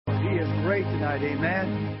great tonight.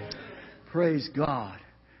 Amen. Praise God.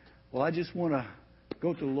 Well, I just want to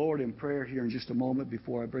go to the Lord in prayer here in just a moment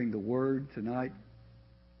before I bring the word tonight.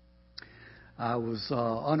 I was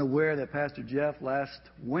unaware that Pastor Jeff last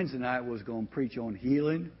Wednesday night was going to preach on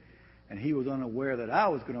healing, and he was unaware that I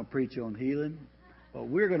was going to preach on healing, but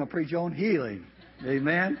we're going to preach on healing.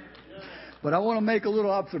 Amen. But I want to make a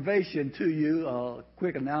little observation to you, a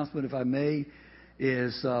quick announcement if I may,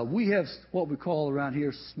 is we have what we call around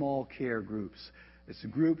here small care groups. It's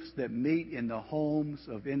groups that meet in the homes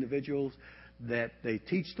of individuals, that they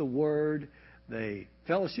teach the Word, they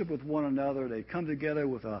fellowship with one another, they come together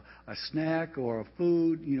with a snack or a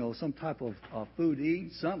food, some type of food to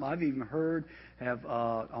eat. Some I've even heard have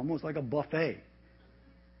almost like a buffet.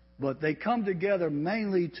 But they come together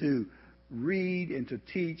mainly to read and to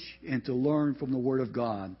teach and to learn from the Word of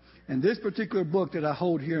God. And this particular book that I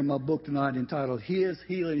hold here in my book tonight, entitled His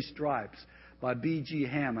Healing Stripes by B.G.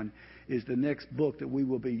 Hammond, is the next book that we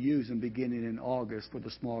will be using beginning in August for the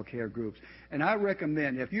small care groups. And I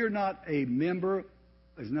recommend, if you're not a member,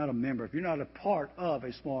 if you're not a part of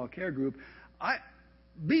a small care group,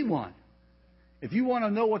 be one. If you want to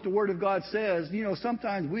know what the Word of God says,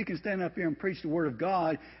 sometimes we can stand up here and preach the Word of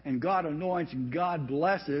God, and God anoints and God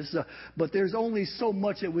blesses, but there's only so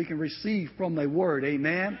much that we can receive from the Word.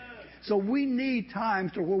 Amen? So we need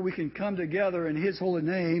times to where we can come together in His holy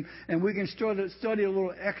name, and we can study a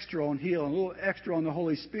little extra on healing, a little extra on the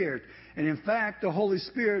Holy Spirit. And in fact, the Holy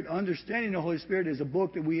Spirit, Understanding the Holy Spirit, is a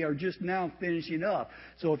book that we are just now finishing up.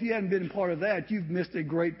 So if you haven't been part of that, you've missed a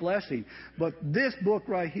great blessing. But this book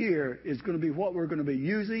right here is going to be what we're going to be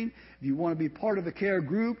using. If you want to be part of a care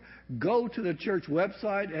group, go to the church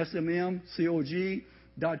website, smmcog.com,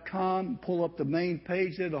 pull up the main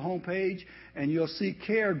page there, the home page, and you'll see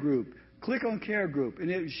care group. Click on care group,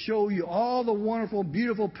 and it will show you all the wonderful,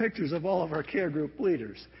 beautiful pictures of all of our care group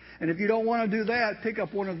leaders. And if you don't want to do that, pick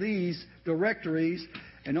up one of these directories,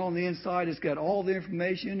 and on the inside it's got all the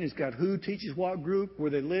information. It's got who teaches what group,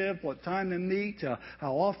 where they live, what time they meet,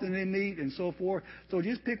 how often they meet, and so forth. So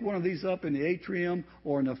just pick one of these up in the atrium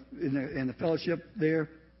or in the fellowship there,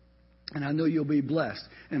 and I know you'll be blessed.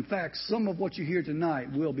 In fact, some of what you hear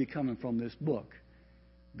tonight will be coming from this book.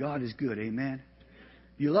 God is good. Amen.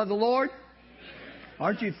 You love the Lord?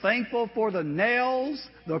 Aren't you thankful for the nails,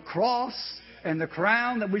 the cross, and the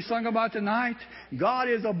crown that we sung about tonight? God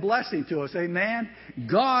is a blessing to us. Amen.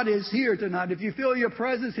 God is here tonight. If you feel your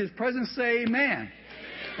presence, His presence, say amen.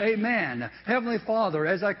 Amen. Heavenly Father,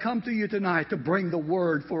 as I come to you tonight to bring the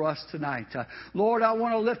word for us tonight, Lord, I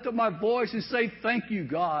want to lift up my voice and say thank you,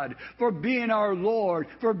 God, for being our Lord,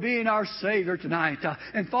 for being our Savior tonight.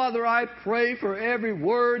 And Father, I pray for every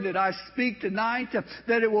word that I speak tonight,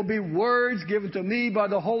 that it will be words given to me by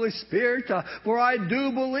the Holy Spirit. For I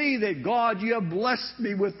do believe that, God, you have blessed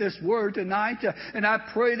me with this word tonight. And I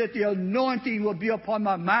pray that the anointing will be upon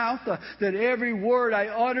my mouth, that every word I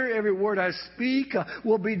utter, every word I speak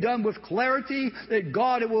will be done with clarity, that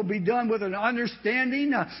God, it will be done with an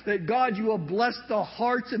understanding, that God, you will bless the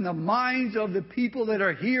hearts and the minds of the people that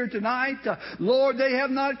are here tonight. Lord, they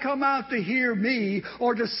have not come out to hear me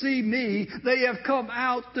or to see me. They have come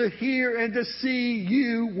out to hear and to see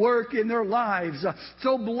you work in their lives.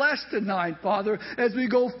 So bless tonight, Father, as we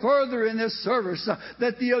go further in this service,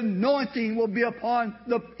 that the anointing will be upon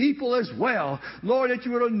the people as well. Lord, that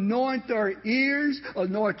you would anoint their ears,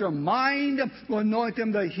 anoint their mind, anoint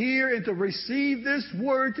them to hear and to receive this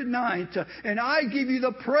word tonight. And I give you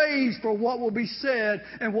the praise for what will be said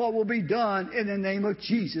and what will be done in the name of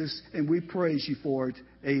Jesus. And we praise you for it.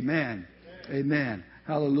 Amen. Amen.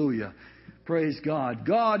 Hallelujah. Praise God.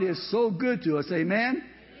 God is so good to us. Amen.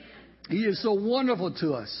 He is so wonderful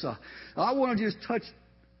to us. I want to just touch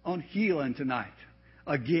on healing tonight.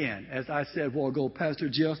 Again, as I said a while ago, Pastor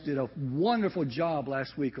Jeff did a wonderful job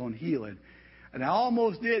last week on healing. And I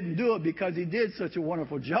almost didn't do it because he did such a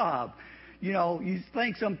wonderful job. You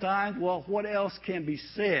think sometimes, well, what else can be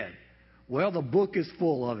said? Well, the book is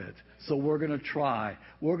full of it. So we're going to try.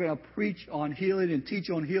 We're going to preach on healing and teach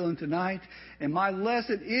on healing tonight. And my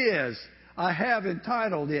lesson is, I have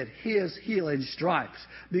entitled it, His Healing Stripes,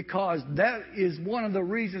 because that is one of the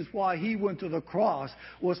reasons why He went to the cross,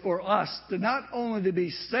 was for us to not only to be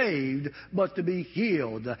saved, but to be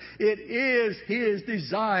healed. It is His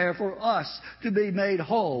desire for us to be made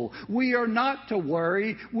whole. We are not to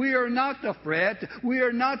worry. We are not to fret. We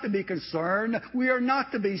are not to be concerned. We are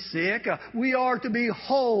not to be sick. We are to be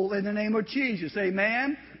whole in the name of Jesus.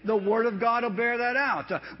 Amen? The Word of God will bear that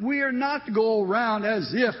out. We are not to go around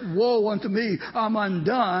as if, woe unto me, I'm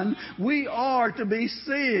undone. We are to be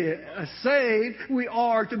saved. We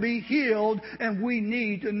are to be healed. And we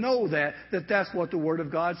need to know that's what the Word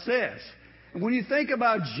of God says. And when you think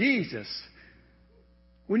about Jesus,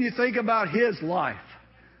 when you think about His life,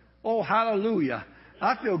 oh, hallelujah.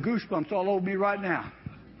 I feel goosebumps all over me right now.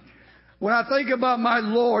 When I think about my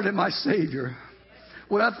Lord and my Savior,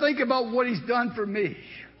 when I think about what He's done for me,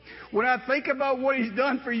 when I think about what He's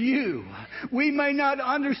done for you, we may not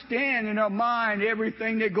understand in our mind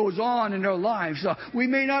everything that goes on in our lives. We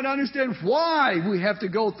may not understand why we have to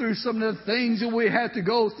go through some of the things that we have to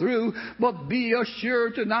go through, but be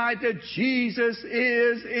assured tonight that Jesus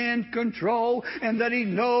is in control and that He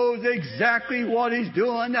knows exactly what He's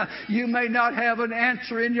doing. You may not have an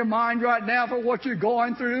answer in your mind right now for what you're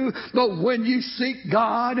going through, but when you seek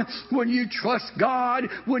God, when you trust God,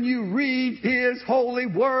 when you read His holy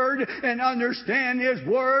Word, and understand His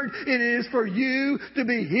Word, it is for you to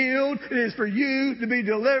be healed. It is for you to be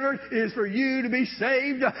delivered. It is for you to be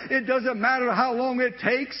saved. It doesn't matter how long it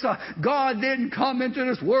takes. God didn't come into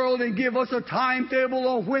this world and give us a timetable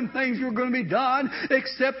on when things were going to be done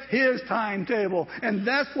except His timetable. And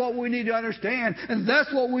that's what we need to understand. And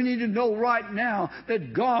that's what we need to know right now,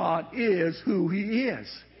 that God is who He is.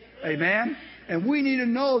 Amen? And we need to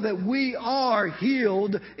know that we are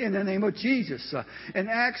healed in the name of Jesus. In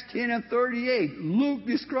Acts 10:38, Luke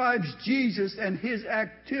describes Jesus and His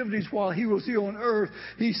activities while He was here on earth.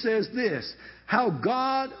 He says this, how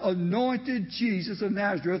God anointed Jesus of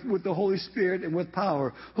Nazareth with the Holy Spirit and with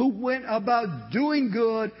power, who went about doing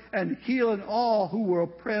good and healing all who were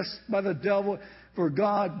oppressed by the devil, for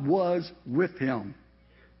God was with Him.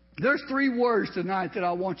 There's 3 words tonight that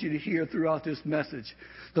I want you to hear throughout this message.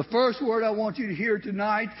 The first word I want you to hear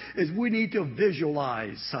tonight is we need to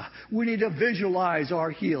visualize. We need to visualize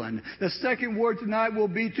our healing. The second word tonight will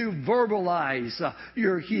be to verbalize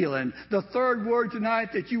your healing. The third word tonight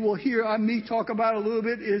that you will hear me talk about a little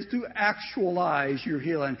bit is to actualize your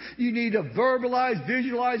healing. You need to verbalize,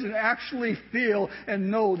 visualize, and actually feel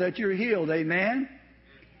and know that you're healed. Amen?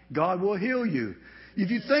 God will heal you. If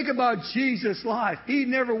you think about Jesus' life, He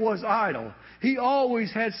never was idle. He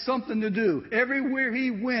always had something to do. Everywhere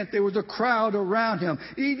He went, there was a crowd around Him.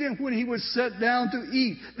 Even when He was set down to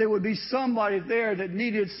eat, there would be somebody there that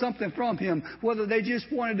needed something from Him. Whether they just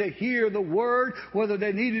wanted to hear the Word, whether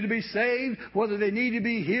they needed to be saved, whether they needed to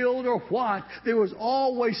be healed or what, there was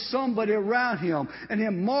always somebody around Him. And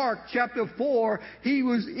in Mark chapter 4, He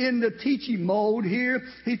was in the teaching mode here.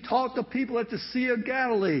 He taught the people at the Sea of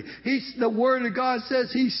Galilee. The Word of God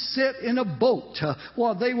says He sat in a boat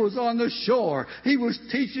while they was on the shore. He was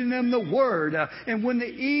teaching them the Word. And when the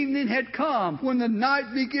evening had come, when the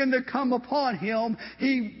night began to come upon Him,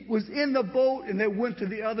 He was in the boat and they went to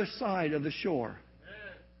the other side of the shore.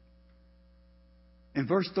 In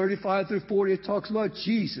verse 35 through 40, it talks about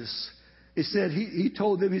Jesus. It said, He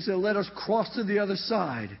told them, He said, let us cross to the other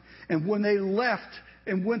side. And when they left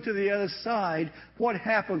and went to the other side, what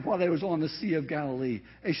happened while they was on the Sea of Galilee?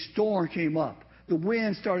 A storm came up. The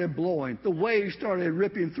wind started blowing. The waves started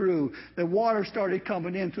ripping through. The water started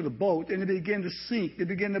coming into the boat. And it began to sink. They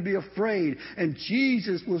began to be afraid. And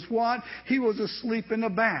Jesus was what? He was asleep in the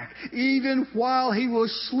back. Even while He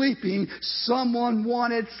was sleeping, someone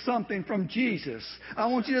wanted something from Jesus. I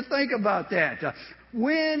want you to think about that.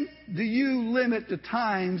 When do you limit the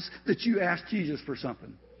times that you ask Jesus for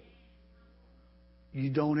something? You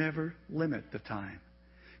don't ever limit the time.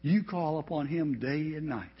 You call upon Him day and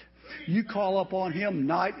night. You call upon Him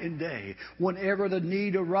night and day. Whenever the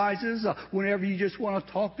need arises, whenever you just want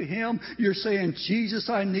to talk to Him, you're saying, Jesus,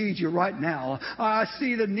 I need You right now. I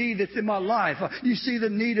see the need that's in my life. You see the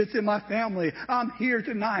need that's in my family. I'm here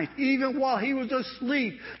tonight. Even while He was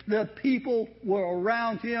asleep, the people were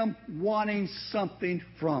around Him wanting something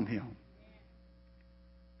from Him.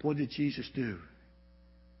 What did Jesus do?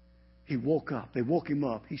 He woke up. They woke Him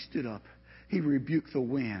up. He stood up. He rebuked the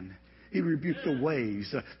wind. He rebuked the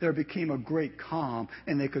waves. There became a great calm,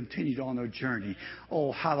 and they continued on their journey.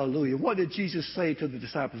 Oh, hallelujah. What did Jesus say to the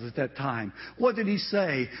disciples at that time? What did He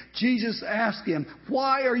say? Jesus asked him,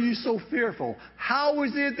 why are you so fearful? How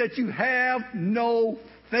is it that you have no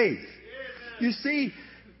faith? You see,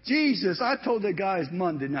 Jesus, I told the guys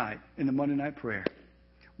Monday night in the Monday night prayer,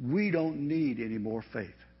 we don't need any more faith.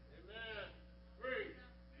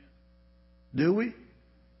 Do we?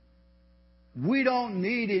 We don't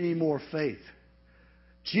need any more faith.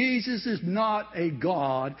 Jesus is not a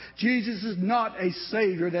God. Jesus is not a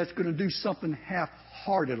Savior that's going to do something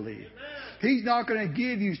half-heartedly. He's not going to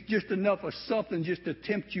give you just enough of something just to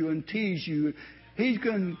tempt you and tease you. He's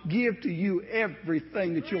going to give to you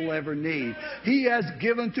everything that you'll ever need. He has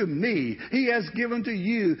given to me, He has given to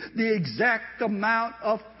you the exact amount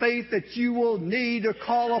of faith that you will need to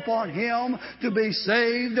call upon Him to be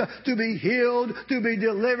saved, to be healed, to be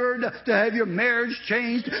delivered, to have your marriage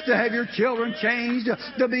changed, to have your children changed,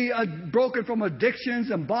 to be broken from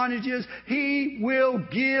addictions and bondages. He will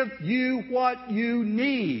give you what you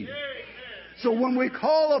need. So when we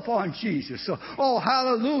call upon Jesus, oh,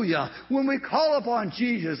 hallelujah, when we call upon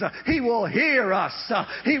Jesus, He will hear us.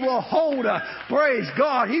 He will hold us. Praise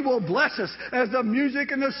God. He will bless us as the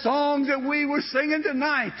music and the songs that we were singing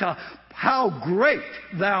tonight. How great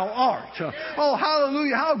Thou art. Oh,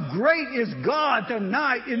 hallelujah. How great is God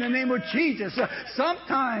tonight in the name of Jesus.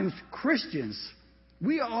 Sometimes Christians,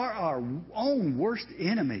 we are our own worst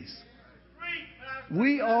enemies.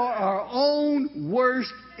 We are our own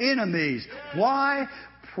worst enemies. Why?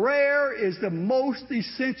 Prayer is the most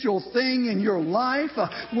essential thing in your life.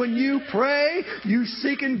 When you pray, you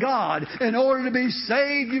seeking God. In order to be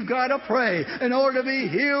saved, you've got to pray. In order to be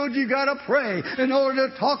healed, you've got to pray. In order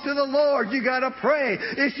to talk to the Lord, you've got to pray.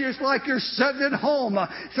 It's just like you're sitting at home.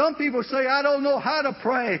 Some people say, I don't know how to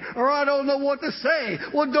pray, or I don't know what to say.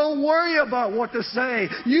 Well, don't worry about what to say.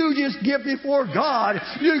 You just get before God.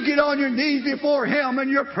 You get on your knees before Him in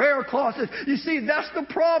your prayer closet. You see, that's the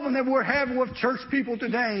problem that we're having with church people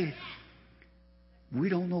today. We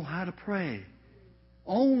don't know how to pray.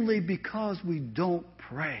 Only because we don't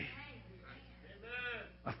pray.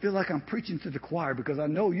 I feel like I'm preaching to the choir because I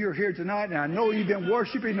know you're here tonight and I know you've been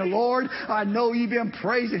worshiping the Lord. I know you've been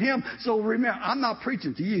praising Him. So remember, I'm not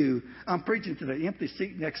preaching to you. I'm preaching to the empty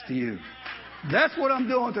seat next to you. That's what I'm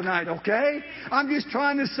doing tonight, okay? I'm just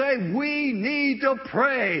trying to say we need to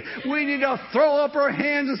pray. We need to throw up our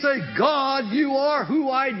hands and say, God, You are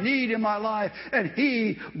who I need in my life, and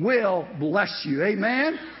He will bless you.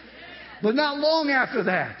 Amen? But not long after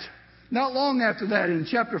that, in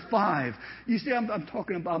chapter 5, you see,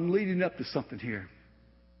 I'm leading up to something here.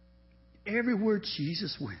 Everywhere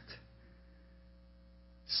Jesus went,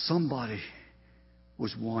 somebody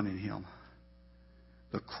was wanting Him.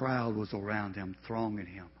 The crowd was around Him, thronging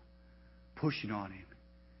Him, pushing on Him.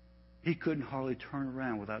 He couldn't hardly turn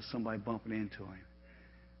around without somebody bumping into Him.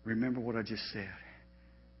 Remember what I just said.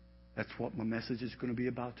 That's what my message is going to be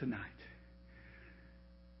about tonight.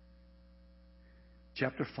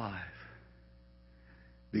 Chapter 5,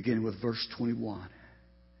 beginning with verse 21.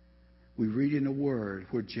 We read in the Word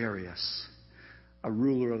where Jairus, a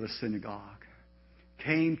ruler of the synagogue,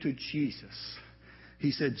 came to Jesus.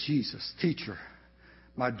 He said, Jesus, teacher,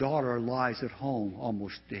 my daughter lies at home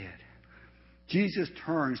almost dead. Jesus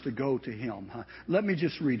turns to go to him. Let me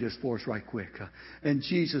just read this for us right quick. And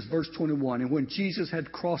Jesus, verse 21, and when Jesus had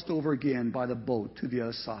crossed over again by the boat to the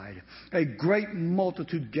other side, a great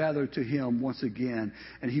multitude gathered to him once again,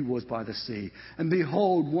 and he was by the sea. And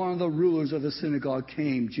behold, one of the rulers of the synagogue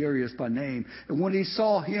came, Jairus by name. And when he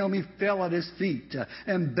saw him, he fell at his feet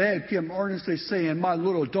and begged him earnestly, saying, my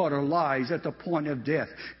little daughter lies at the point of death.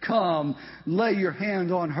 Come, lay your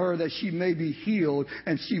hand on her that she may be healed,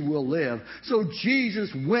 and she will live. So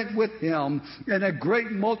Jesus went with him, and a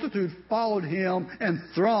great multitude followed him and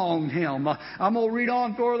thronged him. I'm going to read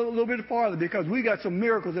on for a little bit farther because we got some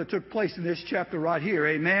miracles that took place in this chapter right here.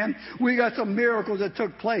 Amen. We got some miracles that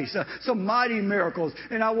took place, some mighty miracles,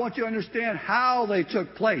 and I want you to understand how they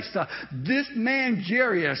took place. This man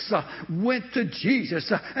Jairus went to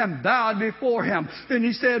Jesus and bowed before him, and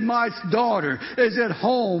he said, my daughter is at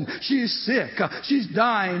home. She's sick. She's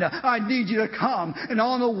dying. I need you to come. And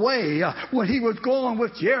on the way, when he was going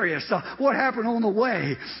with Jairus, what happened on the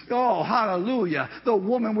way? Oh, hallelujah. The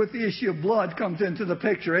woman with the issue of blood comes into the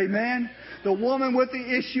picture. Amen. The woman with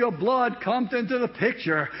the issue of blood comes into the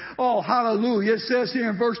picture. Oh, hallelujah. It says here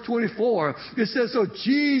in verse 24, it says, so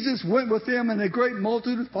Jesus went with him, and a great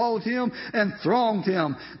multitude followed him and thronged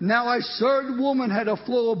him. Now a certain woman had a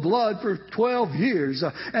flow of blood for 12 years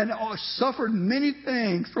and suffered many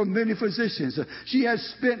things from many physicians. She had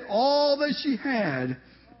spent all that she had,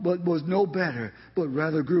 but was no better, but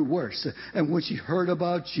rather grew worse. And when she heard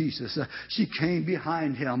about Jesus, she came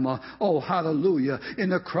behind him, oh, hallelujah, in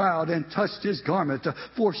the crowd and touched his garment.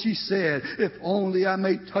 For she said, if only I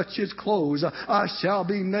may touch his clothes, I shall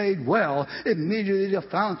be made well. Immediately the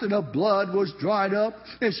fountain of blood was dried up,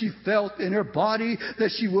 and she felt in her body that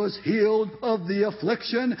she was healed of the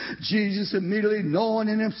affliction. Jesus, immediately knowing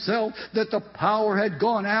in himself that the power had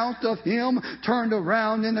gone out of him, turned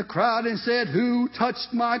around in the crowd and said, who touched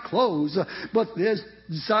my clothes? But his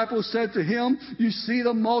disciples said to him, you see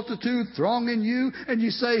the multitude thronging you, and you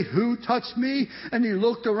say, who touched me? And he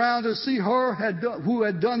looked around to see her who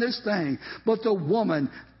had done this thing. But the woman,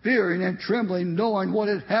 fearing and trembling, knowing what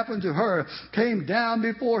had happened to her, came down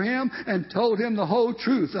before him and told him the whole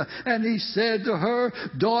truth. And he said to her,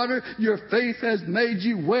 "Daughter, your faith has made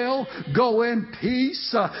you well. Go in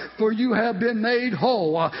peace, for you have been made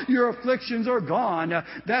whole. Your afflictions are gone."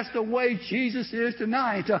 That's the way Jesus is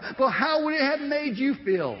tonight. But how would it have made you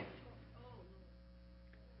feel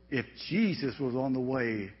if Jesus was on the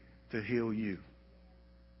way to heal you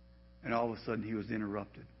and all of a sudden he was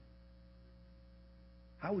interrupted?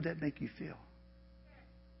 How would that make you feel?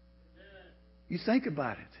 You think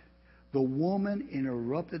about it. The woman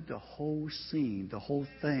interrupted the whole scene, the whole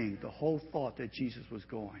thing, the whole thought that Jesus was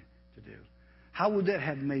going to do. How would that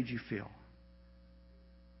have made you feel?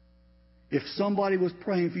 If somebody was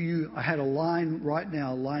praying for you, I had a line right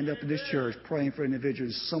now lined up in this church praying for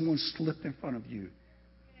individuals. Someone slipped in front of you,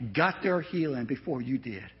 got their healing before you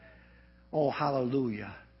did. Oh,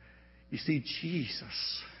 hallelujah. You see,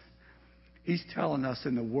 Jesus, He's telling us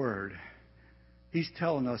in the Word. He's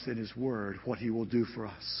telling us in His Word what He will do for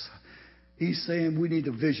us. He's saying we need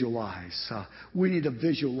to visualize. We need to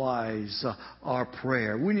visualize our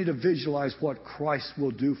prayer. We need to visualize what Christ will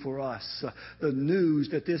do for us. The news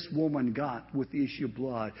that this woman got with the issue of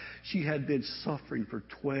blood. She had been suffering for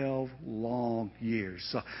 12 long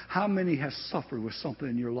years. How many have suffered with something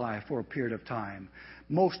in your life for a period of time?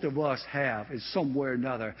 Most of us have in some way or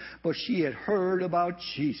another. But she had heard about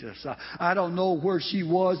Jesus. I don't know where she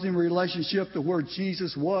was in relationship to where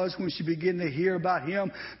Jesus was when she began to hear about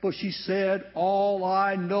Him. But she said, all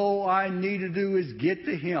I know I need to do is get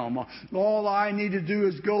to Him. All I need to do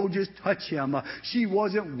is go just touch Him. She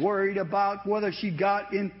wasn't worried about whether she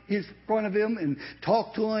got in His front of Him and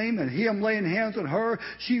talked to Him and Him laying hands on her.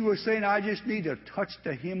 She was saying, I just need to touch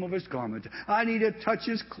the hem of His garment. I need to touch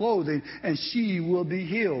His clothing and she will be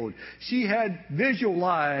healed. She had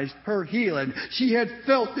visualized her healing. She had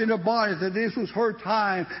felt in her body that this was her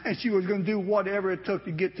time and she was going to do whatever it took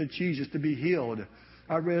to get to Jesus to be healed.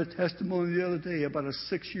 I read a testimony the other day about a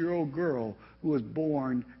 6-year-old girl who was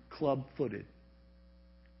born club-footed.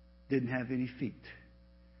 Didn't have any feet.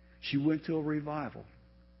 She went to a revival.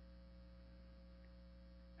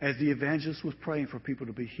 As the evangelist was praying for people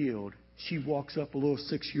to be healed, she walks up, a little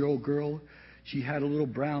 6-year-old girl. She had a little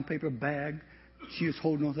brown paper bag. She was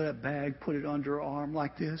holding on to that bag, put it under her arm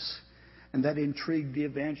like this. And that intrigued the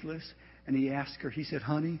evangelist. And he asked her, he said,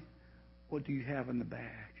 honey, what do you have in the bag?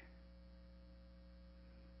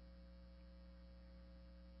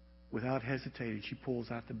 Without hesitating, she pulls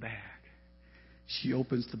out the bag. She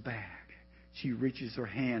opens the bag. She reaches her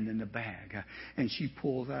hand in the bag. And she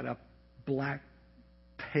pulls out a black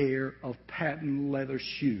pair of patent leather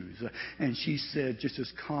shoes. And she said, just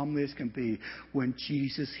as calmly as can be, when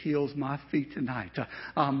Jesus heals my feet tonight,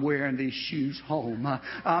 I'm wearing these shoes home.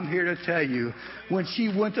 I'm here to tell you, when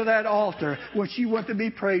she went to that altar, when she went to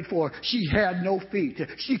be prayed for, she had no feet.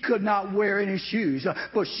 She could not wear any shoes.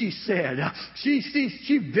 But she said,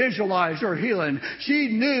 she visualized her healing. She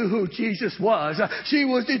knew who Jesus was. She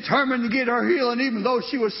was determined to get her healing even though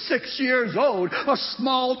she was 6 years old, a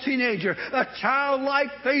small teenager. A childlike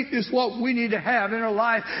faith is what we need to have in our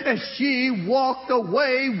life. And she walked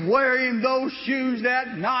away wearing those shoes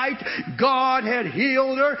that night. God had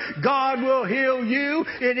healed her. God will heal you.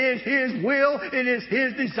 It is His will. It is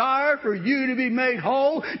His desire for you to be made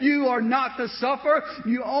whole. You are not to suffer.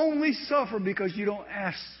 You only suffer because you don't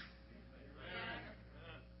ask.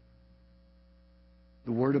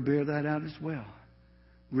 The Word will bear that out as well.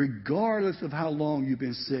 Regardless of how long you've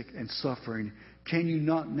been sick and suffering, can you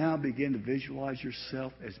not now begin to visualize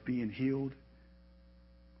yourself as being healed?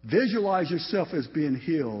 Visualize yourself as being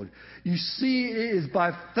healed. You see, it is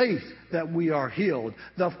by faith that we are healed.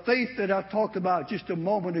 The faith that I talked about just a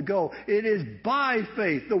moment ago, it is by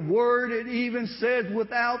faith. The Word, it even says,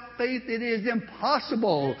 without faith it is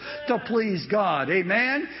impossible to please God.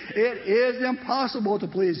 Amen? It is impossible to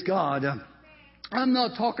please God. I'm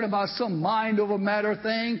not talking about some mind over matter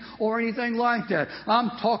thing or anything like that. I'm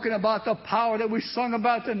talking about the power that we sung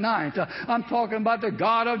about tonight. I'm talking about the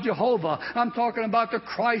God of Jehovah. I'm talking about the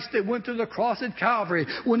Christ that went to the cross at Calvary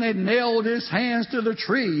when they nailed His hands to the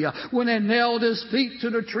tree, when they nailed His feet to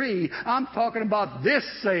the tree. I'm talking about this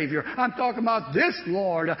Savior. I'm talking about this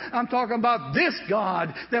Lord. I'm talking about this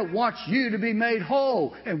God that wants you to be made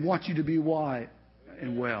whole and wants you to be wise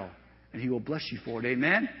and well. And He will bless you for it.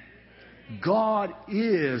 Amen? God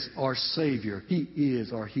is our Savior. He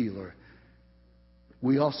is our healer.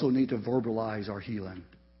 We also need to verbalize our healing.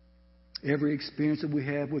 Every experience that we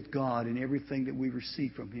have with God and everything that we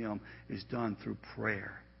receive from Him is done through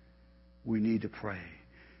prayer. We need to pray.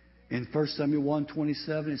 In 1 Samuel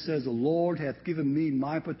 1:27, it says, "The Lord hath given me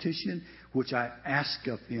my petition, which I ask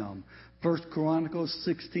of him." 1 Chronicles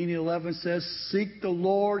 16:11 says, "Seek the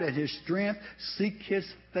Lord and his strength. Seek his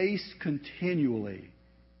face continually."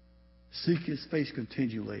 Seek his face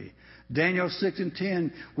continually. Daniel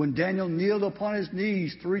 6:10, when Daniel kneeled upon his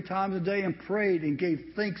knees 3 times a day and prayed and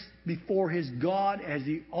gave thanks before his God as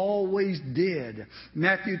he always did.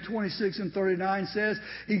 Matthew 26:39 says,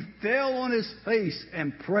 he fell on his face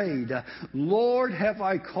and prayed, "Lord, have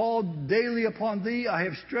I called daily upon thee? I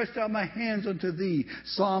have stretched out my hands unto thee."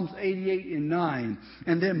 Psalms 88:9.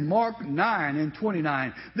 And then Mark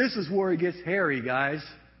 9:29. This is where it gets hairy, guys.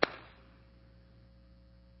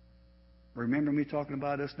 Remember me talking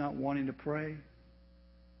about us not wanting to pray?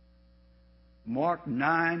 Mark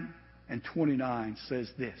 9:29 says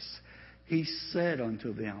this. He said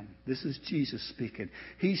unto them, this is Jesus speaking,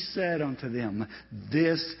 he said unto them,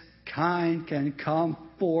 "This kind can come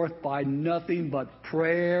forth by nothing but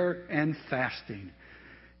prayer and fasting."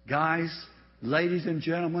 Guys, ladies and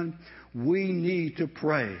gentlemen, we need to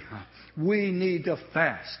pray. We need to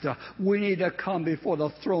fast. We need to come before the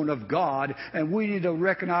throne of God, and we need to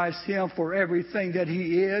recognize him for everything that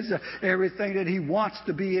he is, everything that he wants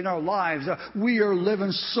to be in our lives. We are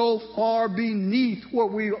living so far beneath where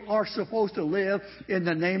we are supposed to live in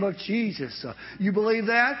the name of Jesus. You believe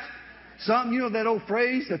that? You know that old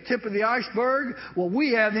phrase, the tip of the iceberg? Well,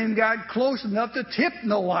 we haven't even got close enough to tip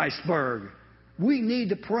no iceberg. We need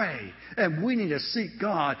to pray, and we need to seek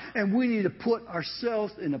God, and we need to put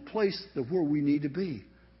ourselves in a place where we need to be.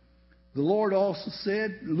 The Lord also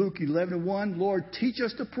said, Luke 11:1, "Lord, teach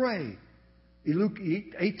us to pray." Luke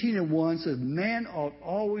 18:1 says, "Man ought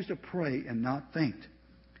always to pray and not faint."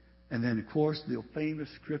 And then, of course, the famous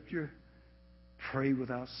scripture, "Pray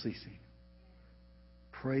without ceasing."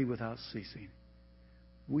 Pray without ceasing.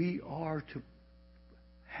 We are to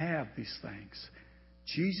have these things.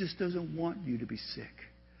 Jesus doesn't want you to be sick.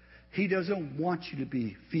 He doesn't want you to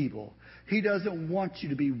be feeble. He doesn't want you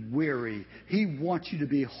to be weary. He wants you to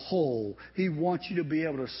be whole. He wants you to be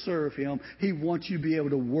able to serve him. He wants you to be able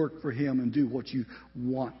to work for him and do what you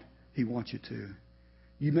want. He wants you to.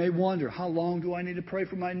 You may wonder, how long do I need to pray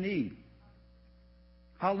for my need?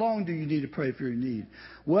 How long do you need to pray for your need?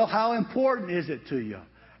 Well, how important is it to you?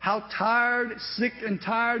 How tired, sick and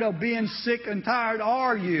tired of being sick and tired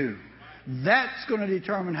are you? That's going to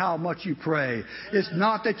determine how much you pray. It's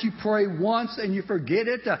not that you pray once and you forget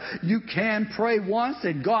it. You can pray once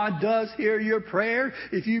and God does hear your prayer.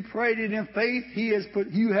 If you prayed it in faith,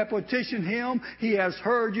 you have petitioned him. He has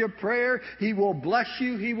heard your prayer. He will bless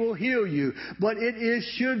you. He will heal you. But it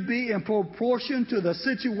should be in proportion to the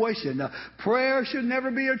situation. Prayer should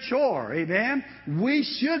never be a chore. Amen? We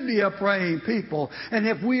should be a praying people. And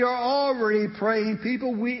if we are already praying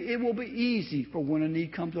people, it will be easy for when a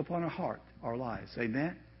need comes upon our heart. Our lives.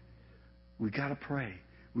 Amen? We got to pray.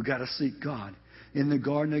 We got to seek God. In the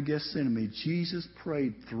Garden of Gethsemane, Jesus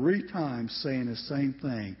prayed 3 times saying the same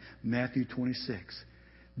thing. Matthew 26.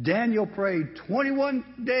 Daniel prayed 21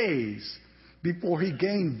 days before he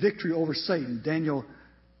gained victory over Satan. Daniel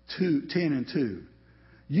 10:2.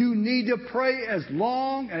 You need to pray as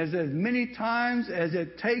many times as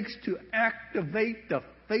it takes to activate the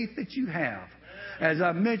faith that you have. As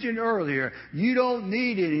I mentioned earlier, you don't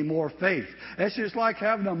need any more faith. That's just like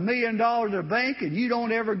having $1 million in the bank and you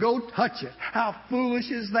don't ever go touch it. How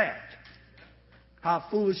foolish is that? How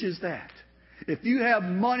foolish is that? If you have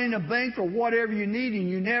money in the bank for whatever you need and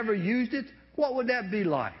you never used it, what would that be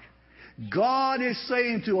like? God is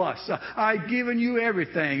saying to us, I've given you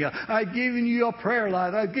everything. I've given you a prayer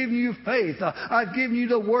life. I've given you faith. I've given you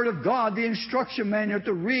the Word of God, the instruction manual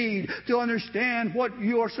to read, to understand what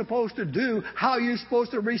you are supposed to do, how you're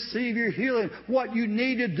supposed to receive your healing, what you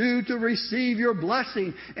need to do to receive your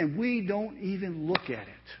blessing. And we don't even look at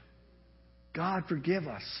it. God, forgive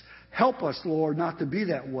us. Help us, Lord, not to be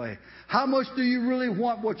that way. How much do you really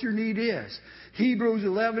want what your need is? Hebrews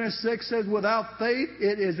 11:6 says, without faith,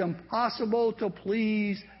 it is impossible to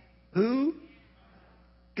please who?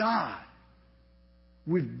 God.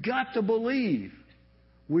 We've got to believe.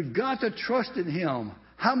 We've got to trust in him.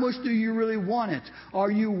 How much do you really want it?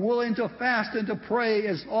 Are you willing to fast and to pray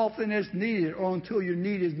as often as needed or until your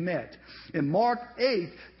need is met? In Mark 8,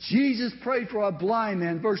 Jesus prayed for a blind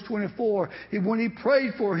man. Verse 24, when he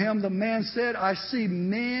prayed for him, the man said, I see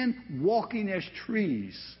men walking as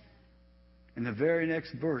trees. In the very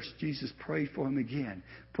next verse, Jesus prayed for him again,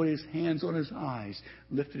 put his hands on his eyes,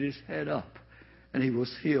 lifted his head up, and he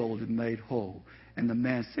was healed and made whole. And the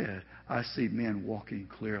man said, I see men walking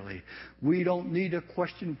clearly. We don't need to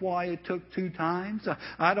question why it took 2 times.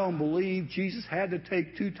 I don't believe Jesus had to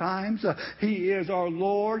take 2 times. He is our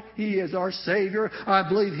Lord. He is our Savior. I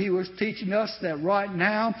believe He was teaching us that right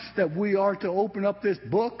now that we are to open up this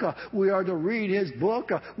book. We are to read His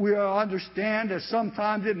book. We are to understand that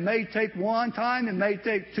sometimes it may take 1 time. It may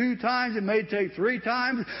take 2 times. It may take 3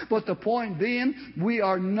 times. But the point being, we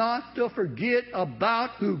are not to forget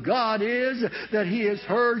about who God is, that He has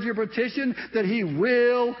heard your petition, that He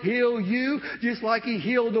will heal you, just like He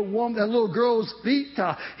healed the woman, that little girl's feet.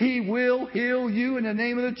 He will heal you in the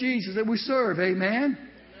name of the Jesus that we serve. Amen?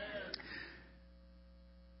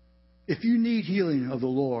 If you need healing of the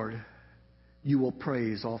Lord, you will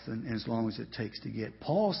pray as often and as long as it takes to get.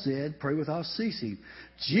 Paul said, pray without ceasing.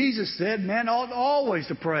 Jesus said, man ought always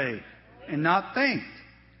to pray and not faint.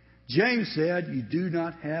 James said, you do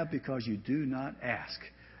not have because you do not ask.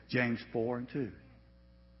 James 4:2.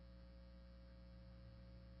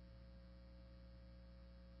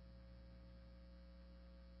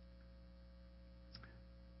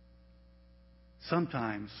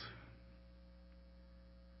 Sometimes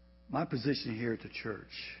my position here at the church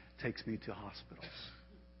takes me to hospitals.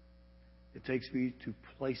 It takes me to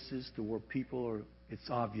places to where people are, it's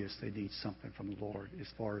obvious they need something from the Lord as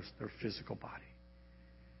far as their physical body.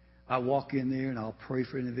 I walk in there and I'll pray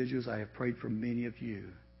for individuals. I have prayed for many of you.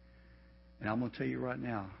 And I'm going to tell you right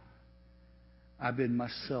now, I've been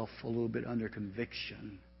myself a little bit under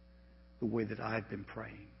conviction the way that I've been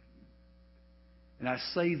praying. And I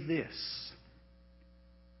say this,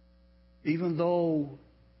 even though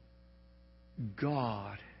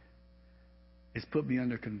God has put me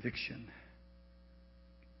under conviction,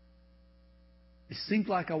 it seems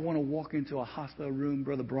like I want to walk into a hospital room,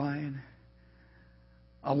 Brother Brian.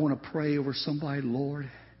 I want to pray over somebody. Lord,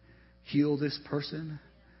 heal this person.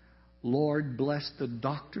 Lord, bless the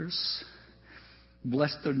doctors.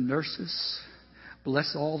 Bless the nurses.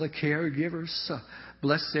 Bless all the caregivers.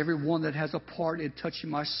 Bless everyone that has a part in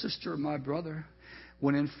touching my sister or my brother.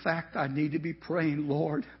 When in fact I need to be praying,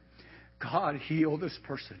 Lord, God, heal this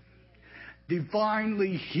person.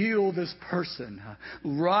 Divinely heal this person.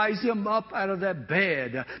 Rise him up out of that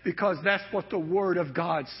bed, because that's what the Word of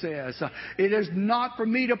God says. It is not for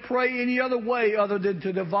me to pray any other way other than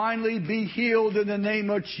to divinely be healed in the name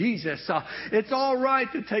of Jesus. It's all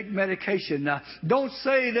right to take medication. Don't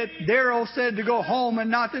say that Daryl said to go home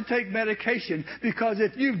and not to take medication, because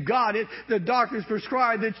if you've got it, the doctors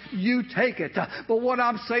prescribe that you take it. But what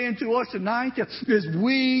I'm saying to us tonight is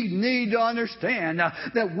we need to understand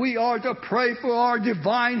that we are to pray for our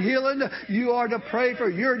divine healing. You are to pray for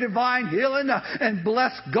your divine healing and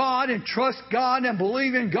bless God and trust God and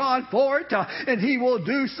believe in God for it, and He will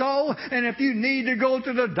do so. And if you need to go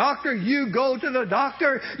to the doctor, you go to the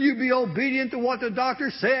doctor. You be obedient to what the doctor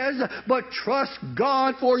says, but trust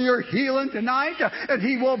God for your healing tonight, and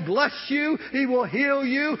He will bless you. He will heal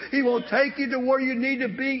you. He will take you to where you need to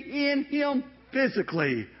be in Him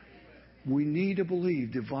physically. We need to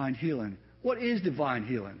believe divine healing. What is divine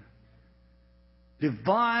healing?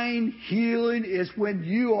 Divine healing is when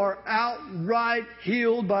you are outright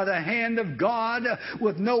healed by the hand of God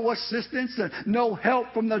with no assistance, no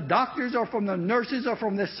help from the doctors or from the nurses or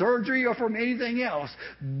from the surgery or from anything else.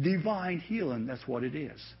 Divine healing, that's what it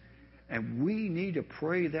is. And we need to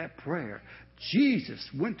pray that prayer. Jesus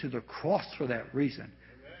went to the cross for that reason.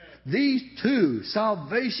 These two,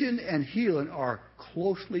 salvation and healing, are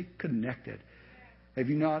closely connected. Have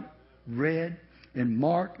you not read in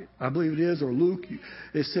Mark, I believe it is, or Luke,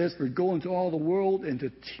 it says, for go into all the world and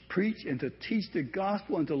to preach and to teach the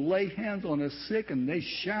gospel and to lay hands on the sick and they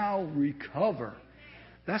shall recover.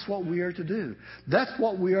 That's what we are to do. That's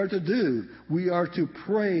what we are to do. We are to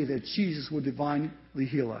pray that Jesus will divinely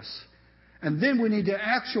heal us. And then we need to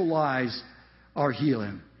actualize our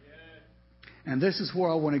healing. And this is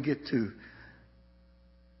where I want to get to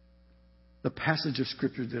the passage of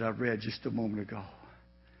Scripture that I read just a moment ago.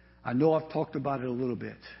 I know I've talked about it a little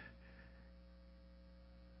bit.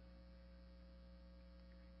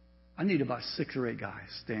 I need about 6 or 8 guys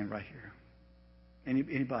stand right here.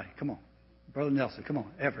 Anybody? Come on. Brother Nelson, come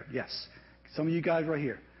on. Everett, yes. Some of you guys right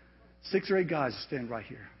here. 6 or 8 guys stand right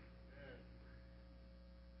here.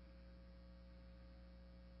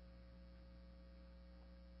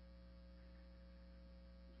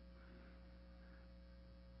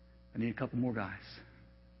 I need a couple more guys.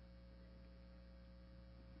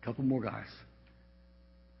 A couple more guys.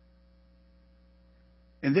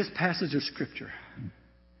 In this passage of Scripture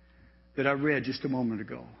that I read just a moment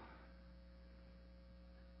ago,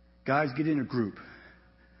 guys, get in a group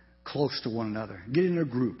close to one another. Get in a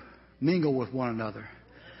group. Mingle with one another.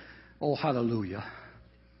 Oh, hallelujah.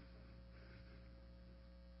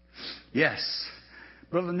 Yes.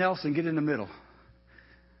 Brother Nelson, get in the middle.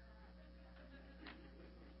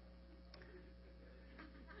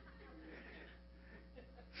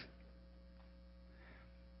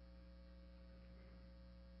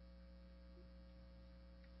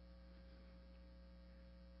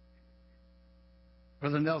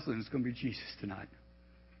 Brother Nelson is going to be Jesus tonight.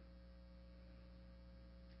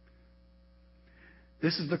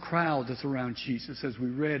 This is the crowd that's around Jesus as we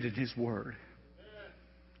read in His Word.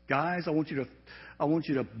 Guys, I want you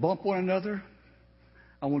to bump one another.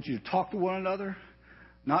 I want you to talk to one another.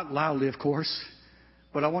 Not loudly, of course.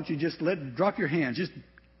 But I want you to just drop your hands. Just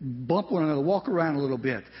bump one another. Walk around a little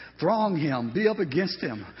bit. Throng Him. Be up against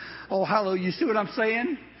Him. Oh, hallelujah. You see what I'm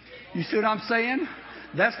saying? You see what I'm saying?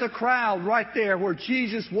 That's the crowd right there where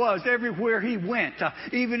Jesus was everywhere He went.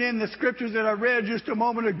 Even in the scriptures that I read just a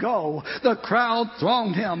moment ago, the crowd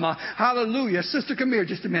thronged Him. Hallelujah. Sister, come here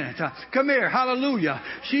just a minute. Come here. Hallelujah.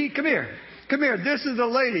 Come here. Come here. This is a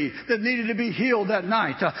lady that needed to be healed that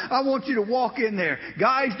night. I want you to walk in there.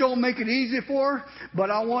 Guys, don't make it easy for her, but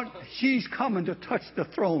she's coming to touch the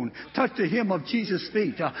throne, touch the hem of Jesus'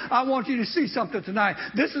 feet. I want you to see something tonight.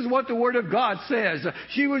 This is what the Word of God says.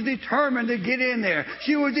 She was determined to get in there.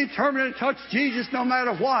 She was determined to touch Jesus no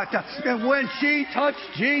matter what. And when she touched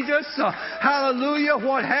Jesus, hallelujah,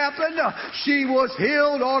 what happened? She was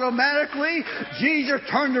healed automatically. Jesus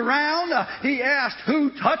turned around. He asked,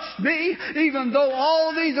 who touched me? Even though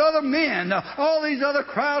all these other men, all these other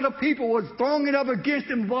crowd of people was thronging up against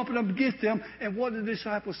Him, bumping up against Him. And what did the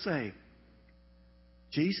disciples say?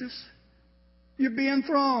 Jesus, you're being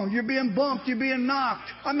thronged, you're being bumped, you're being knocked.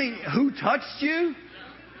 I mean, who touched you?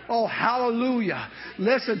 Oh, hallelujah.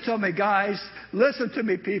 Listen to me, guys. Listen to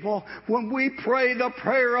me, people. When we pray the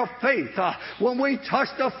prayer of faith, when we touch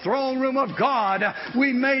the throne room of God,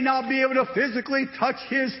 we may not be able to physically touch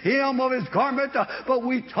His hem of His garment, but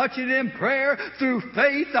we touch it in prayer through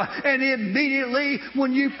faith. And immediately,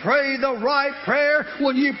 when you pray the right prayer,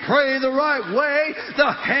 when you pray the right way,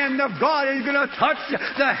 the hand of God is going to touch.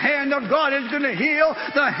 The hand of God is going to heal.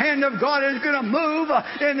 The hand of God is going to move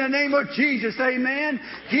in the name of Jesus. Amen.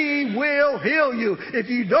 He will heal you. If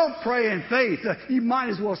you don't pray in faith, you might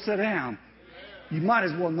as well sit down. You might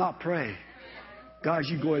as well not pray. Guys,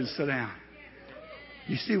 you go ahead and sit down.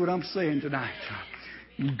 You see what I'm saying tonight?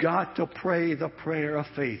 You've got to pray the prayer of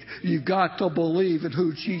faith. You've got to believe in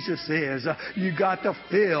who Jesus is. You've got to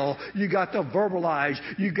feel. You've got to verbalize.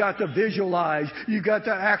 You've got to visualize. You've got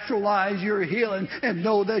to actualize your healing and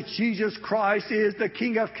know that Jesus Christ is the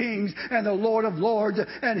King of Kings and the Lord of Lords,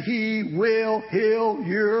 and He will heal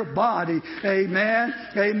your body. Amen.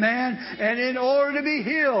 Amen. And in order to be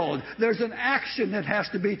healed, there's an action that has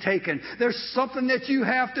to be taken. There's something that you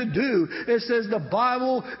have to do. It says the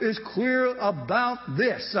Bible is clear about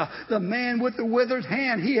this. The man with the withered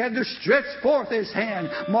hand, he had to stretch forth his hand.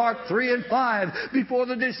 Mark 3 and 5. Before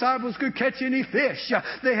the disciples could catch any fish,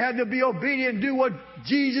 they had to be obedient and do what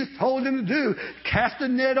Jesus told them to do. Cast the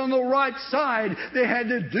net on the right side. They had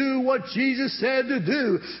to do what Jesus said to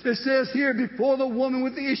do. It says here, before the woman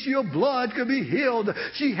with the issue of blood could be healed,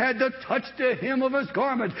 she had to touch the hem of His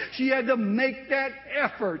garment. She had to make that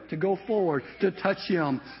effort to go forward to touch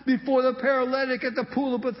Him. Before the paralytic at the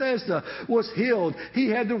pool of Bethesda was healed, he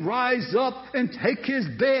had to rise up and take his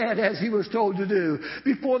bed as he was told to do.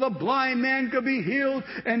 Before the blind man could be healed,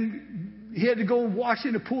 and he had to go wash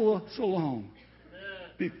in the pool of Siloam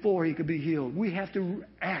before he could be healed. We have to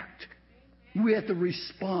act. We have to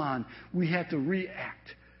respond. We have to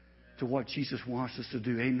react to what Jesus wants us to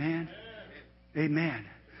do. Amen? Amen.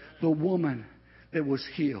 The woman that was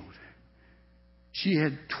healed, she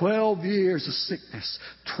had 12 years of sickness,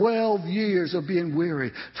 12 years of being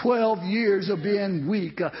weary, 12 years of being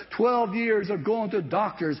weak, 12 years of going to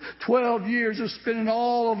doctors, 12 years of spending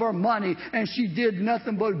all of her money, and she did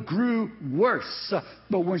nothing but grew worse.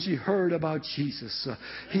 But when she heard about Jesus,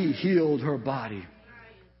 He healed her body.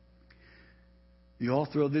 The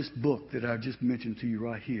author of this book that I just mentioned to you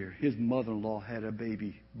right here, his mother-in-law had a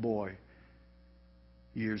baby boy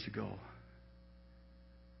years ago.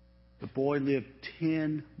 The boy lived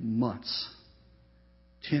 10 months.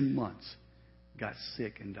 10 months. Got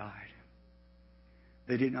sick and died.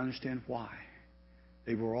 They didn't understand why.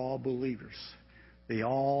 They were all believers. They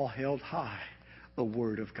all held high the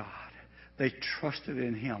Word of God. They trusted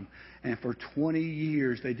in Him. And for 20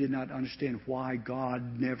 years, they did not understand why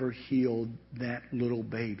God never healed that little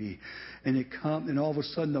baby. And all of a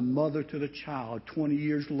sudden, the mother to the child, 20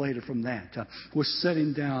 years later from that, was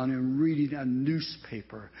sitting down and reading a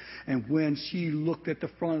newspaper. And when she looked at the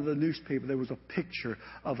front of the newspaper, there was a picture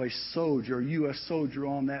of a soldier, a U.S. soldier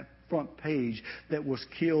on that front page that was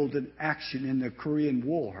killed in action in the Korean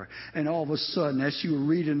War. And all of a sudden, as she was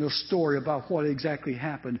reading the story about what exactly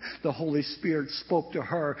happened, the Holy Spirit spoke to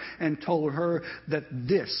her and told her that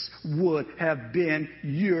this would have been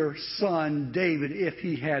your son David if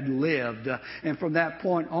he had lived. And from that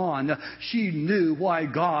point on, she knew why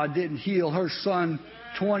God didn't heal her son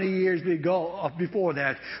 20 years before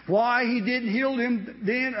that. Why He didn't heal him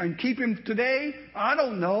then and keep him today, I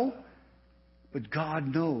don't know. But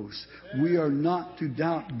God knows. We are not to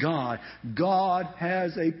doubt God. God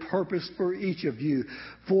has a purpose for each of you.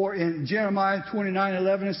 For in Jeremiah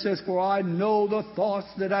 29:11 it says, "For I know the thoughts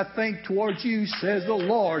that I think towards you, says the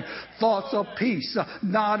Lord, thoughts of peace,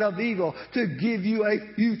 not of evil, to give you a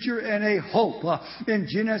future and a hope." In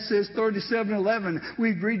Genesis 37:11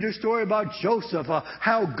 we read the story about Joseph,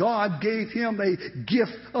 how God gave him a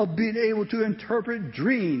gift of being able to interpret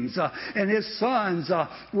dreams. And his sons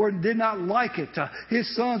did not like it. His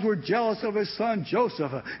sons were jealous of his son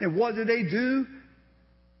Joseph. And what did they do?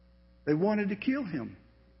 They wanted to kill him.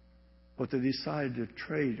 But they decided to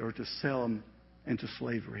trade or to sell him into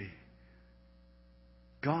slavery.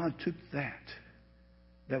 God took that.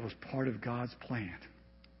 That was part of God's plan.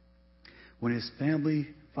 When his family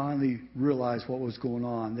finally realized what was going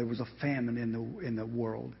on, there was a famine in the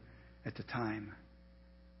world at the time.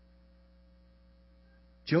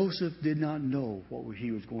 Joseph did not know what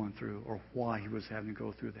he was going through or why he was having to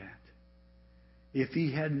go through that. If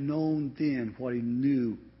he had known then what he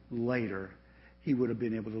knew later, he would have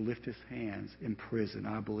been able to lift his hands in prison,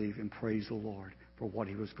 I believe, and praise the Lord for what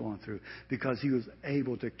he was going through. Because he was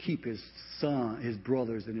able to keep his son, his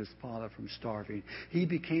brothers, and his father from starving. He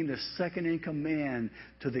became the second in command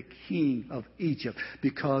to the king of Egypt.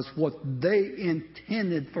 Because what they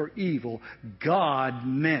intended for evil, God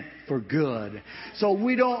meant for good. So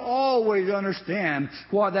we don't always understand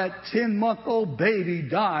why that 10-month-old baby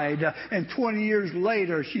died, and 20 years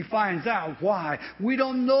later she finds out why. We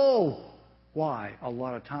don't know why a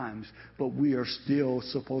lot of times, but we are still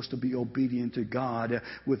supposed to be obedient to God.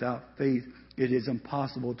 Without faith, it is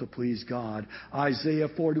impossible to please God. Isaiah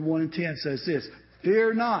 41:10 says this,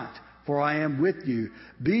 "Fear not, for I am with you.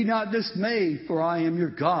 Be not dismayed, for I am your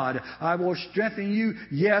God. I will strengthen you.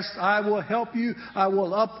 Yes, I will help you. I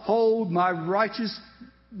will uphold my righteous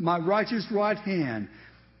right hand."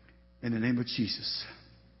 In the name of Jesus.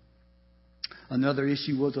 Another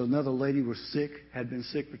issue was another lady was sick, had been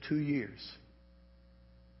sick for 2 years.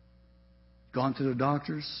 Gone to the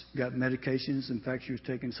doctors, got medications. In fact, she was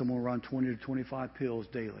taking somewhere around 20 to 25 pills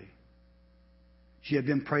daily. She had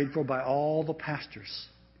been prayed for by all the pastors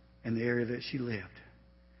in the area that she lived.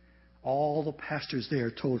 All the pastors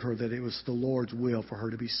there told her that it was the Lord's will for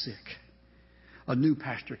her to be sick. A new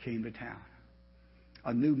pastor came to town.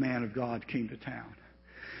 A new man of God came to town.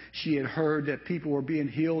 She had heard that people were being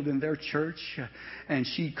healed in their church, and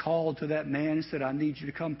she called to that man and said, "I need you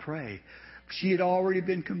to come pray." She had already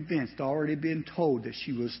been convinced, already been told that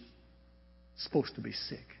she was supposed to be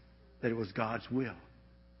sick, that it was God's will.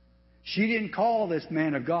 She didn't call this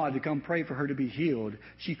man of God to come pray for her to be healed.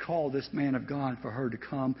 She called this man of God for her to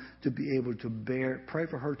come to be able to pray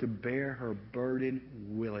for her to bear her burden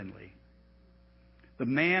willingly. The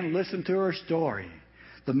man listened to her story.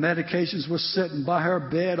 The medications were sitting by her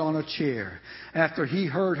bed on a chair. After he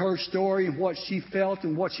heard her story and what she felt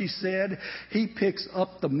and what she said, he picks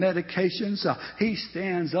up the medications. He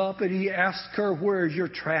stands up and he asks her, "Where's your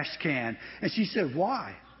trash can?" And she said,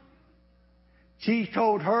 "Why?" She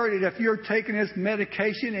told her that if you're taking this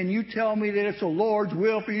medication and you tell me that it's the Lord's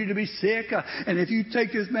will for you to be sick, and if you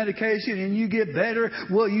take this medication and you get better,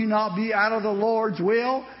 will you not be out of the Lord's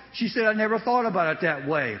will? She said, "I never thought about it that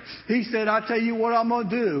way." He said, "I'll tell you what I'm going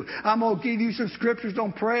to do. I'm going to give you some scriptures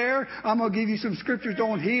on prayer. I'm going to give you some scriptures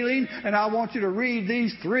on healing. And I want you to read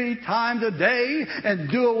these 3 times a day and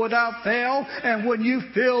do it without fail. And when you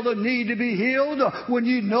feel the need to be healed, when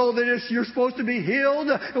you know that you're supposed to be healed,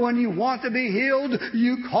 and when you want to be healed,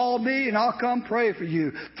 you call me and I'll come pray for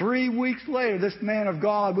you." 3 weeks later, this man of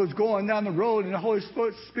God was going down the road and the Holy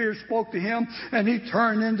Spirit spoke to him and he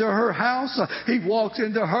turned into her house. He walks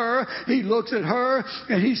into her. He looks at her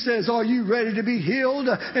and he says, "Are you ready to be healed?"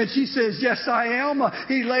 And she says, "Yes, I am."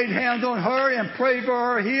 He laid hands on her and prayed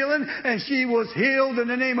for her healing, and she was healed in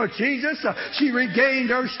the name of Jesus. She regained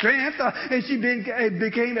her strength and she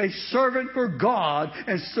became a servant for God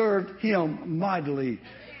and served Him mightily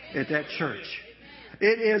at that church.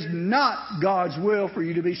 It is not God's will for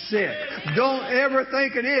you to be sick. Don't ever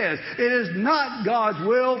think it is. It is not God's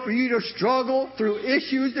will for you to struggle through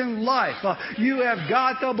issues in life. You have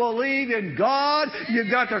got to believe in God. You've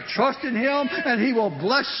got to trust in Him, and He will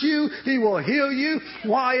bless you. He will heal you.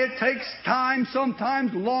 Why it takes time,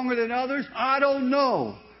 sometimes longer than others, I don't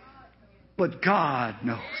know. But God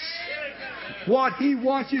knows. What He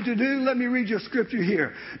wants you to do, let me read you a scripture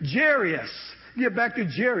here. Jairus. Get back to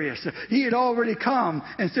Jairus. He had already come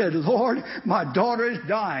and said, Lord, my daughter is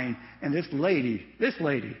dying. And this lady,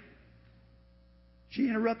 she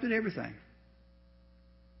interrupted everything.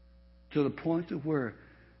 To the point of where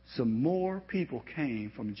some more people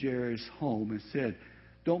came from Jairus' home and said,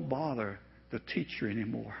 don't bother the teacher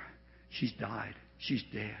anymore. She's died. She's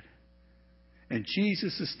dead. And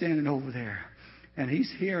Jesus is standing over there. And He's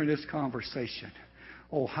hearing this conversation.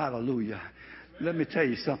 Oh, hallelujah. Let me tell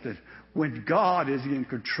you something. When God is in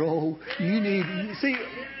control, see,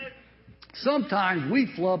 sometimes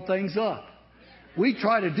we flub things up. We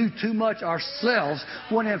try to do too much ourselves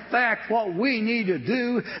when in fact what we need to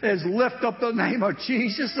do is lift up the name of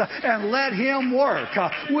Jesus and let Him work.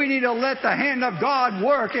 We need to let the hand of God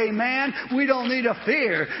work, amen. We don't need to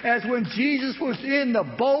fear. As when Jesus was in the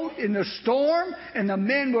boat in the storm and the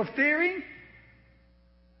men were fearing,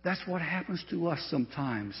 that's what happens to us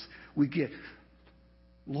sometimes. We get,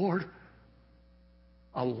 Lord,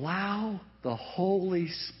 allow the Holy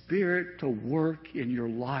Spirit to work in your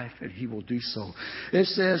life, and He will do so. It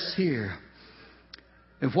says here,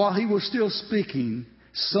 and while He was still speaking,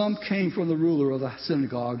 some came from the ruler of the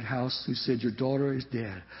synagogue house who said, your daughter is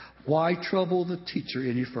dead. Why trouble the teacher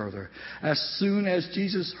any further? As soon as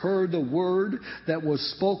Jesus heard the word that was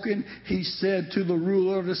spoken, He said to the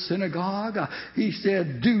ruler of the synagogue, He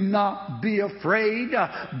said, do not be afraid,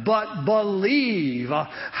 but believe.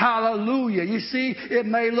 Hallelujah. You see, it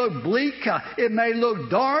may look bleak. It may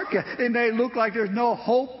look dark. It may look like there's no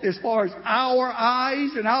hope as far as our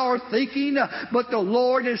eyes and our thinking. But the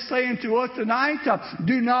Lord is saying to us tonight,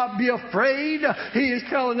 do not be afraid. He is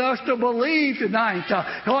telling us to believe tonight.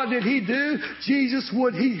 What did He do? Jesus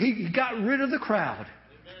He got rid of the crowd.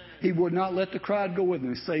 He would not let the crowd go with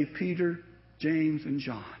Him, save Peter, James, and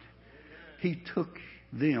John. He took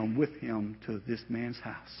them with Him to this man's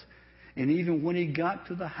house. And even when He got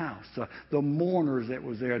to the house, the mourners that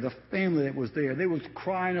was there, the family that was there, they was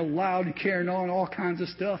crying aloud and carrying on all kinds of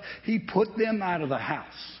stuff. He put them out of the house.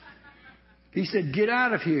 He said, get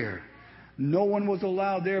out of here. No one was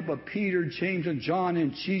allowed there but Peter, James, and John,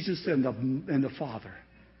 and Jesus and the Father.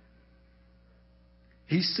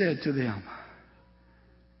 He said to them,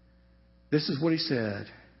 this is what He said,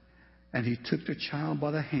 and He took the child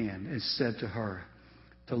by the hand and said to her,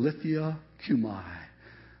 Talitha cumi,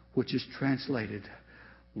 which is translated,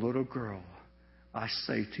 little girl, I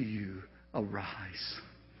say to you, arise.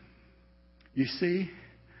 You see,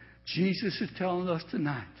 Jesus is telling us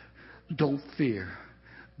tonight, don't fear,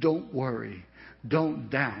 don't worry, don't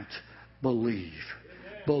doubt, believe.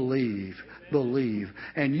 Believe, believe.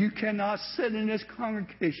 And you cannot sit in this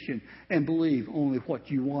congregation and believe only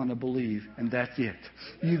what you want to believe, and that's it.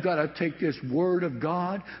 You've got to take this Word of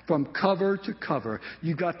God from cover to cover.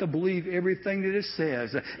 You've got to believe everything that it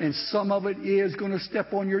says, and some of it is going to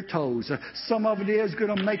step on your toes. Some of it is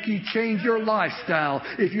going to make you change your lifestyle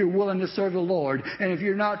if you're willing to serve the Lord. And if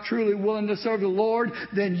you're not truly willing to serve the Lord,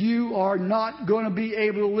 then you are not going to be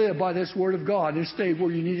able to live by this Word of God and stay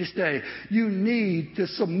where you need to stay. You need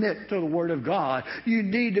to submit to the Word of God. You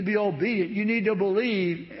need to be obedient. You need to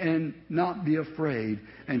believe and not be afraid.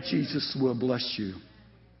 And Jesus will bless you.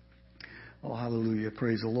 Oh, hallelujah.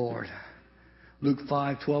 Praise the Lord. Luke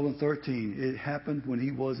 5:12 and 13. It happened when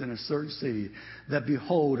He was in a certain city that,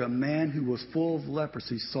 behold, a man who was full of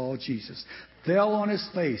leprosy saw Jesus, fell on his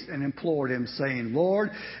face and implored Him, saying, Lord,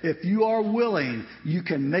 if you are willing, you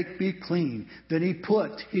can make me clean. Then He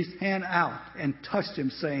put His hand out and touched him,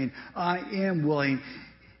 saying, I am willing,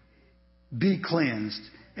 be cleansed.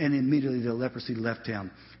 And immediately the leprosy left him.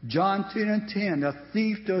 John 10:10, a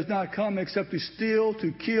thief does not come except to steal,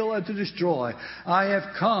 to kill, and to destroy. I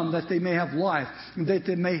have come that they may have life, and that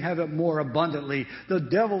they may have it more abundantly. The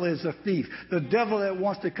devil is a thief. The devil that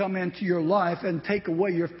wants to come into your life and take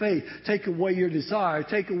away your faith, take away your desire,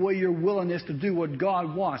 take away your willingness to do what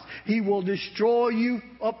God wants. He will destroy you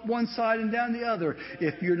up one side and down the other.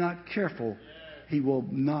 If you're not careful, you will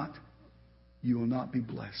not be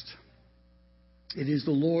blessed. It is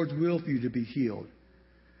the Lord's will for you to be healed.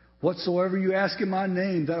 Whatsoever you ask in my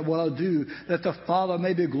name, that will I do, that the Father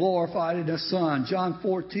may be glorified in the Son. John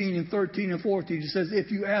 14 and 13 and 14, it says,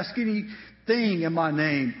 if you ask thing in my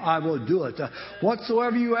name, I will do it.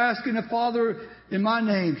 Whatsoever you ask in the Father in my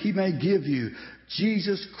name, He may give you.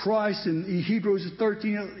 Jesus Christ in Hebrews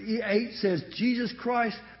 13:8 says, Jesus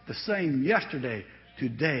Christ, the same yesterday,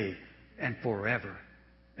 today, and forever.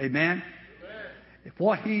 Amen? If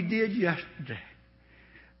what He did yesterday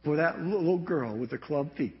for that little girl with the club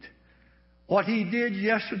feet, what He did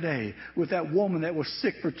yesterday with that woman that was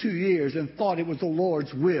sick for 2 years and thought it was the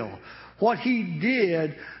Lord's will, what He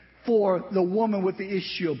did for the woman with the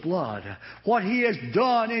issue of blood, what He has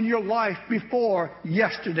done in your life before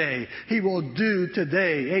yesterday, He will do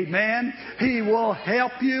today. Amen? He will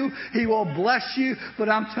help you. He will bless you. But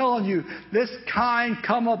I'm telling you, this kind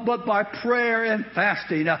cometh but by prayer and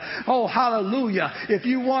fasting. Oh, hallelujah. If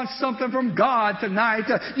you want something from God tonight,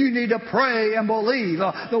 you need to pray and believe.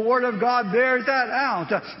 The Word of God bears that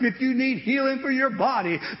out. If you need healing for your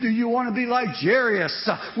body, do you want to be like Jairus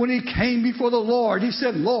when he came before the Lord? He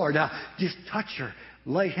said, Lord, just touch her.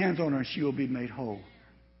 Lay hands on her and she will be made whole.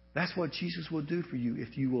 That's what Jesus will do for you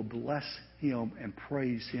if you will bless Him and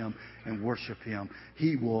praise Him and worship Him.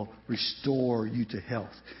 He will restore you to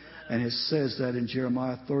health. And it says that in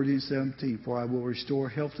Jeremiah 30:17, for I will restore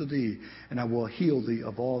health to thee, and I will heal thee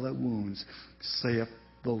of all thy wounds, saith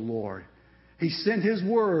the Lord. He sent His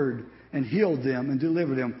word and healed them and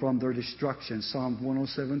delivered them from their destruction. Psalm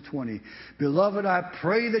 107:20. Beloved, I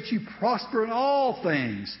pray that you prosper in all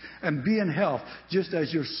things and be in health, just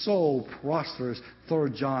as your soul prospers.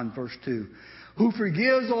 3 John verse 2. Who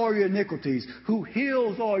forgives all your iniquities, who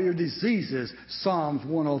heals all your diseases. Psalms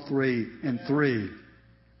 103:3.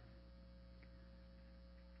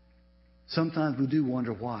 Sometimes we do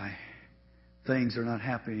wonder why things are not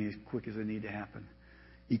happening as quick as they need to happen.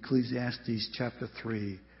 Ecclesiastes chapter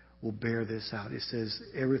 3 will bear this out. It says,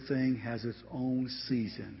 everything has its own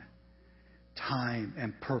season, time,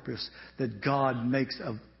 and purpose, that God makes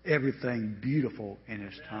of everything beautiful in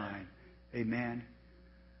His time. Amen?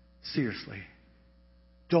 Seriously,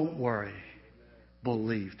 don't worry.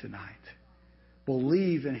 Believe tonight.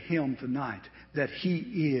 Believe in Him tonight, that He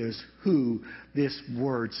is who this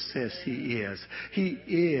Word says He is. He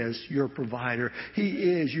is your provider. He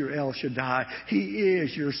is your El Shaddai. He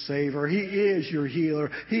is your Savior. He is your healer.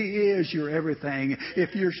 He is your everything.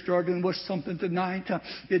 If you're struggling with something tonight,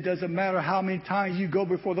 it doesn't matter how many times you go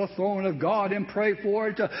before the throne of God and pray for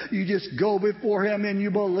it. You just go before Him and you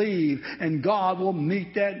believe, and God will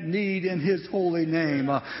meet that need in His holy name.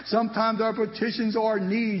 Sometimes our petitions are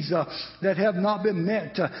needs that have not been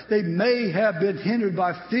met. They may have been hindered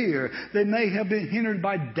by fear. They may have been hindered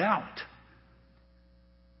by doubt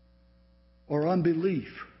or unbelief.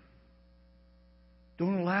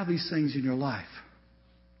 Don't allow these things in your life.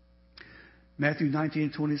 Matthew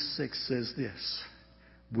 19:26 says this,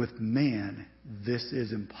 with man this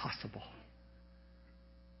is impossible,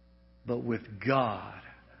 but with God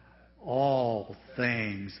all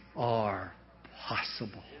things are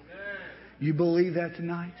possible. You believe that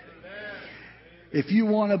tonight? If you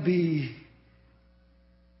want to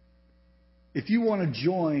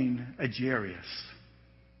join a Jairus,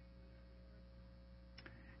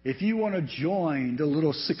 if you want to join the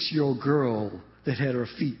little 6-year-old girl that had her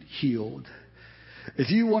feet healed,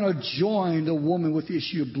 if you want to join the woman with the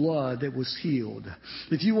issue of blood that was healed,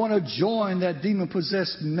 if you want to join that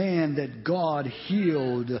demon-possessed man that God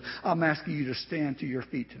healed, I'm asking you to stand to your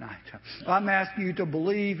feet tonight. I'm asking you to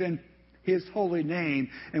believe in His holy name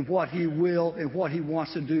and what He will and what He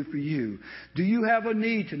wants to do for you. Do you have a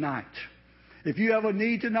need tonight? If you have a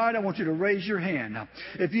need tonight, I want you to raise your hand.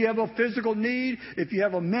 If you have a physical need, if you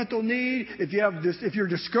have a mental need, if you're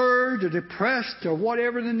discouraged or depressed or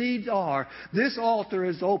whatever the needs are, this altar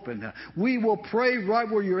is open. We will pray right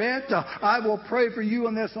where you're at. I will pray for you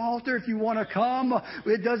on this altar. If you want to come,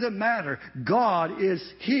 it doesn't matter. God is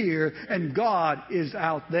here and God is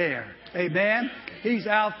out there. Amen? He's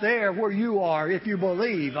out there where you are if you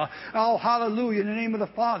believe. Oh, hallelujah. In the name of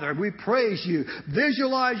the Father, we praise you.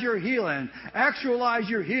 Visualize your healing. Actualize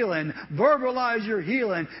your healing. Verbalize your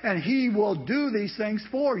healing. And He will do these things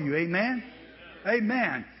for you. Amen?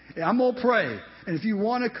 Amen. I'm going to pray. And if you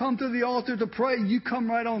want to come to the altar to pray, you come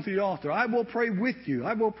right on to the altar. I will pray with you.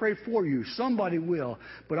 I will pray for you. Somebody will.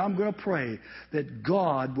 But I'm going to pray that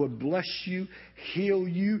God would bless you, heal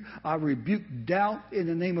you. I rebuke doubt in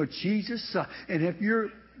the name of Jesus. And if you're,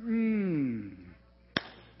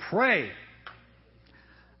 pray.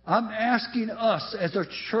 I'm asking us as a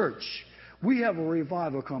church, we have a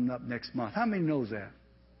revival coming up next month. How many knows that?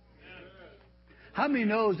 How many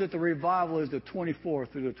knows that the revival is the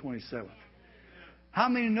 24th through the 27th? How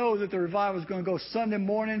many know that the revival is going to go Sunday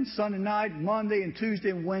morning, Sunday night, Monday and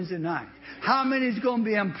Tuesday and Wednesday night? How many is going to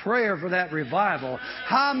be in prayer for that revival?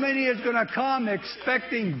 How many is going to come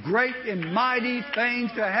expecting great and mighty things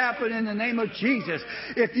to happen in the name of Jesus?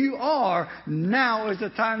 If you are, now is the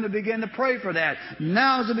time to begin to pray for that.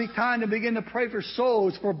 Now is the time to begin to pray for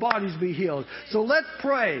souls, for bodies to be healed. So let's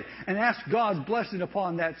pray and ask God's blessing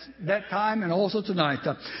upon that time and also tonight.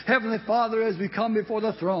 Heavenly Father, as we come before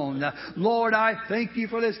the throne, Lord, I thank you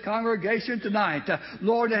for this congregation tonight.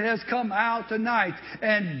 Lord, that has come out tonight.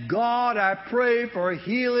 And God, I pray for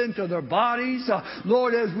healing to their bodies.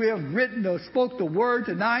 Lord, as we have spoke the word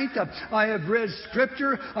tonight, I have read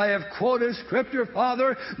Scripture. I have quoted Scripture,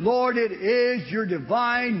 Father. Lord, it is your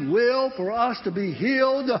divine will for us to be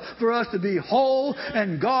healed, for us to be whole.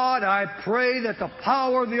 And God, I pray that the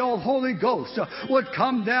power of the old Holy Ghost would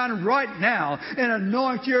come down right now and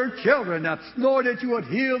anoint your children. Lord, that you would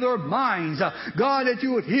heal their minds. God, that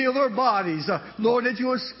you would heal their bodies. Lord, that you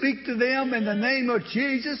would speak to them in the name of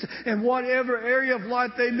Jesus in whatever area of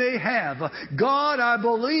life they may have. God, I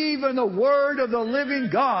believe in the word of the living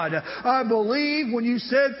God. I believe when you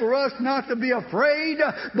said for us not to be afraid,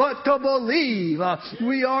 but to believe.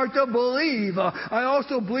 We are to believe. I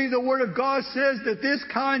also believe the word of God says that this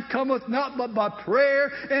kind cometh not but by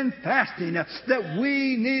prayer and fasting. That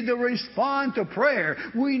we need to respond to prayer.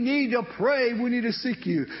 We need to pray. We need to seek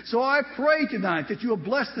you. So I pray tonight that you will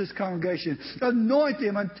bless this congregation. Anoint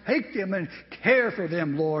them and take them and care for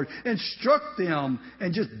them, Lord. Instruct them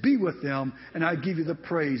and just be with them. And I give you the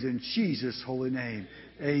praise in Jesus' holy name.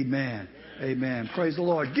 Amen. Amen. Praise the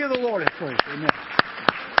Lord. Give the Lord a praise. Amen.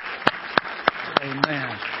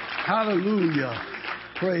 Amen. Hallelujah.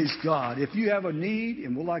 Praise God. If you have a need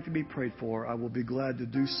and would like to be prayed for, I will be glad to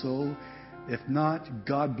do so. If not,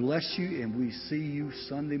 God bless you, and we see you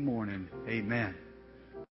Sunday morning. Amen.